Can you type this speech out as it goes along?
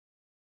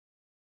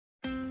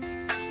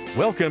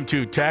Welcome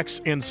to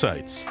Tax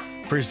Insights,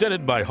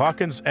 presented by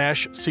Hawkins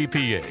Ash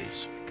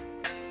CPAs.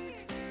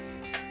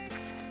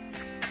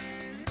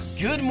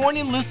 Good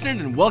morning,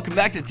 listeners, and welcome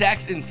back to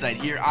Tax Insight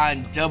here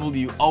on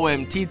WOMT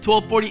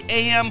 1240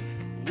 AM,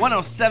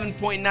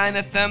 107.9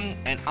 FM,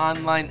 and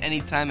online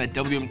anytime at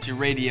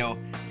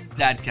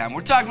WMTradio.com.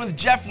 We're talking with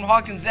Jeff from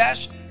Hawkins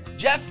Ash.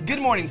 Jeff,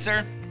 good morning,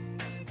 sir.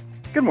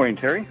 Good morning,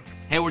 Terry.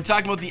 Hey, we're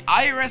talking about the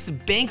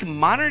IRS bank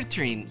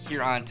monitoring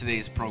here on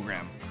today's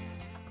program.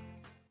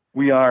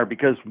 We are,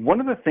 because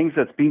one of the things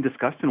that's being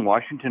discussed in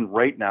Washington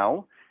right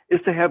now is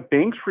to have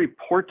banks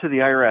report to the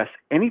IRS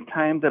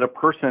anytime that a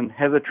person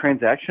has a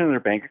transaction in their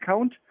bank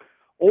account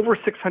over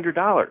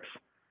 $600.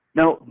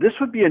 Now, this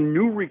would be a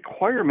new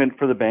requirement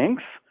for the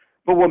banks,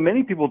 but what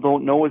many people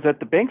don't know is that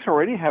the banks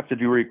already have to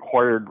do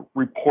required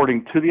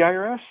reporting to the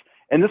IRS,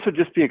 and this would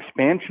just be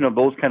expansion of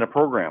those kind of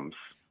programs.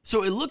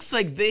 So it looks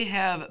like they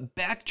have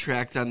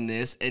backtracked on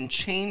this and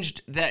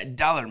changed that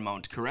dollar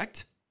amount,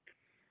 correct?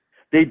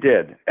 They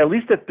did, at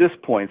least at this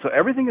point. So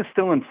everything is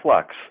still in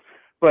flux.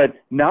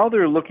 But now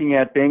they're looking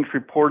at banks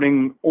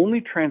reporting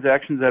only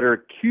transactions that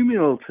are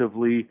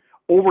cumulatively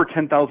over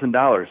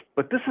 $10,000.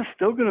 But this is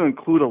still going to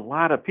include a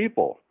lot of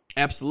people.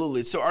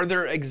 Absolutely. So are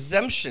there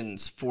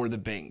exemptions for the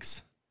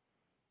banks?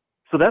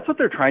 So that's what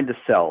they're trying to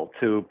sell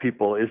to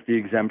people, is the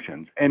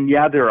exemptions. And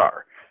yeah, there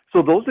are.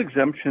 So those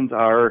exemptions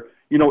are,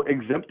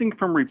 exempting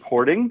from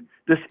reporting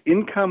this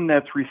income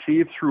that's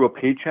received through a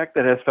paycheck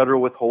that has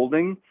federal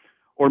withholding,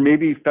 or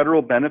maybe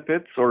federal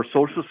benefits or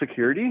Social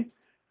Security.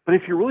 But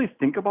if you really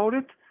think about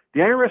it, the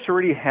IRS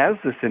already has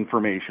this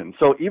information.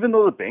 So even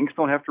though the banks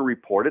don't have to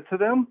report it to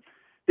them,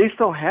 they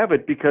still have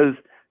it because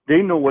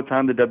they know what's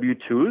on the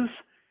W-2s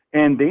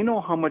and they know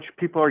how much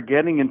people are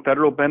getting in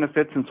federal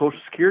benefits and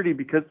Social Security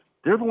because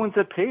they're the ones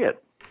that pay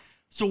it.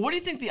 So what do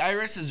you think the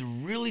IRS is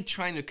really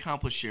trying to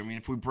accomplish here? I mean,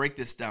 if we break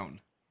this down.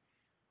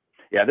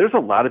 Yeah, there's a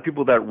lot of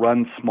people that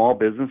run small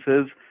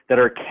businesses that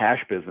are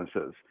cash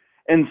businesses.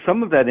 And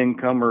some of that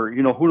income, or,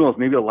 who knows,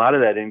 maybe a lot of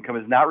that income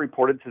is not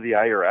reported to the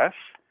IRS.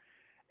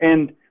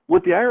 And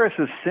what the IRS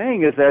is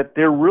saying is that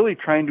they're really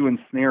trying to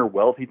ensnare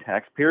wealthy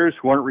taxpayers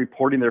who aren't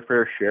reporting their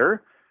fair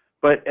share.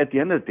 But at the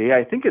end of the day,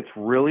 I think it's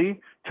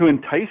really to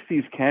entice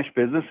these cash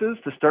businesses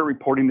to start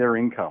reporting their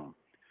income.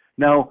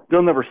 Now,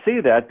 they'll never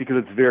say that because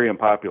it's very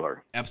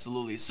unpopular.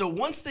 Absolutely. So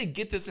once they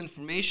get this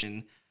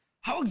information,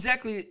 how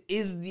exactly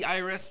is the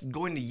IRS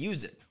going to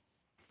use it?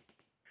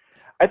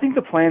 I think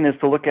the plan is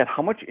to look at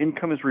how much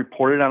income is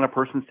reported on a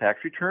person's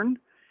tax return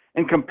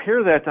and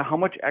compare that to how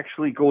much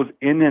actually goes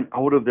in and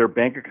out of their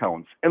bank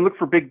accounts and look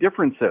for big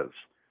differences.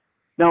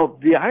 Now,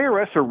 the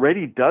IRS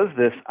already does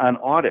this on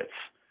audits.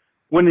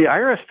 When the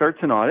IRS starts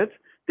an audit,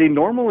 they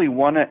normally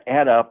want to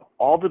add up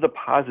all the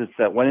deposits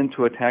that went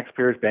into a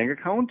taxpayer's bank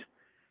account,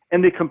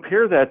 and they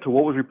compare that to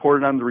what was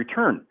reported on the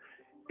return.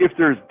 If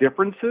there's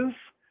differences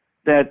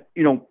that,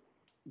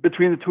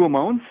 between the two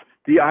amounts,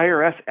 the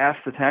IRS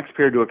asks the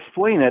taxpayer to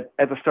explain it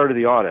at the start of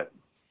the audit.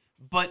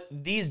 But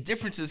these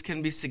differences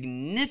can be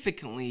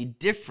significantly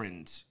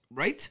different,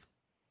 right?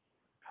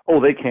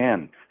 Oh, they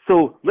can.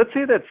 So let's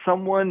say that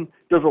someone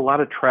does a lot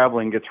of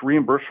traveling, gets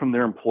reimbursed from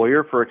their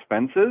employer for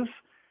expenses.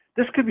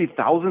 This could be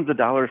thousands of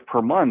dollars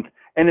per month,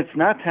 and it's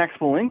not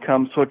taxable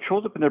income, so it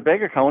shows up in their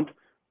bank account,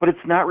 but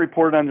it's not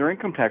reported on their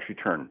income tax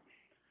return.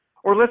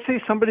 Or let's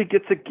say somebody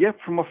gets a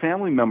gift from a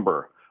family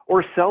member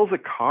or sells a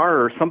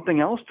car or something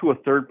else to a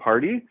third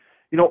party.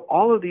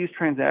 All of these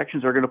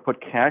transactions are going to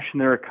put cash in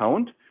their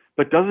account,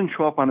 but doesn't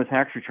show up on the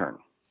tax return.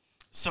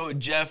 So,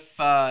 Jeff,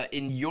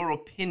 in your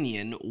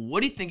opinion, what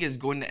do you think is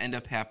going to end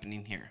up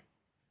happening here?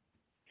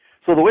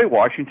 So the way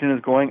Washington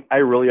is going, I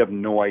really have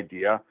no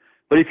idea.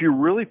 But if you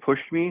really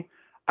pushed me,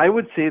 I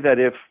would say that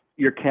if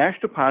your cash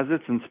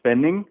deposits and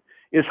spending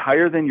is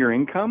higher than your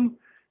income,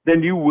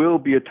 then you will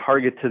be a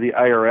target to the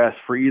IRS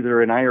for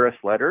either an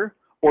IRS letter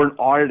or an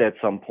audit at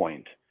some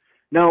point.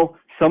 Now,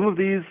 some of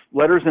these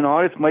letters and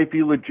audits might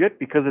be legit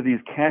because of these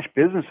cash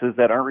businesses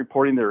that aren't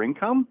reporting their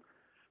income,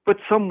 but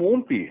some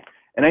won't be.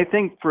 And I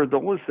think for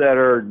those that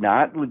are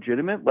not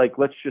legitimate, like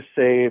let's just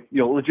say,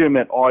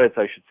 legitimate audits,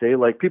 I should say,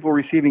 like people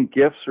receiving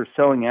gifts or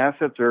selling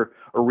assets or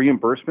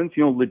reimbursements,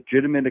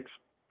 legitimate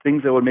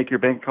things that would make your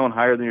bank account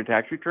higher than your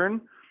tax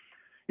return,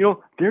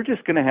 they're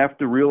just going to have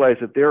to realize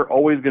that they're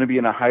always going to be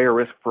in a higher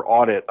risk for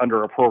audit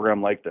under a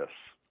program like this.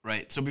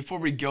 Right. So before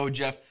we go,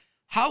 Jeff,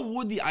 how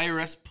would the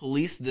IRS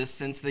police this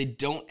since they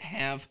don't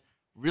have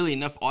really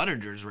enough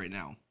auditors right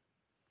now?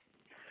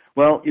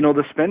 Well,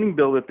 the spending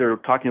bill that they're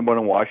talking about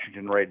in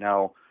Washington right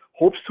now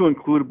hopes to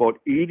include about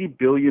 $80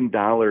 billion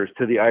to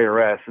the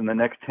IRS in the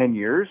next 10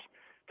 years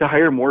to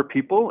hire more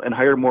people and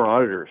hire more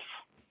auditors.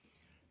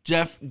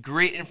 Jeff,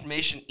 great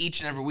information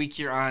each and every week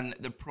here on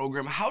the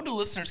program. How do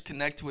listeners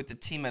connect with the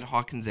team at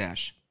Hawkins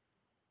Ash?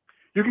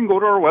 You can go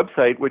to our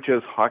website, which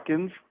is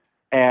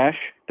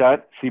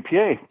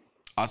hawkinsash.cpa.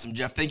 Awesome,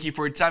 Jeff. Thank you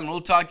for your time.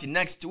 We'll talk to you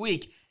next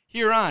week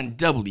here on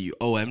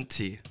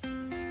WOMT.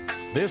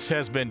 This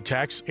has been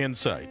Tax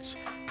Insights,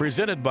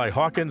 presented by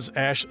Hawkins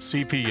Ash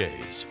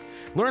CPAs.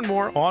 Learn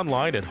more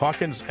online at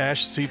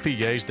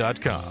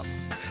hawkinsashcpas.com.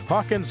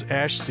 Hawkins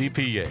Ash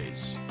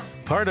CPAs.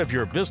 Part of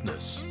your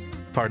business,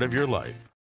 part of your life.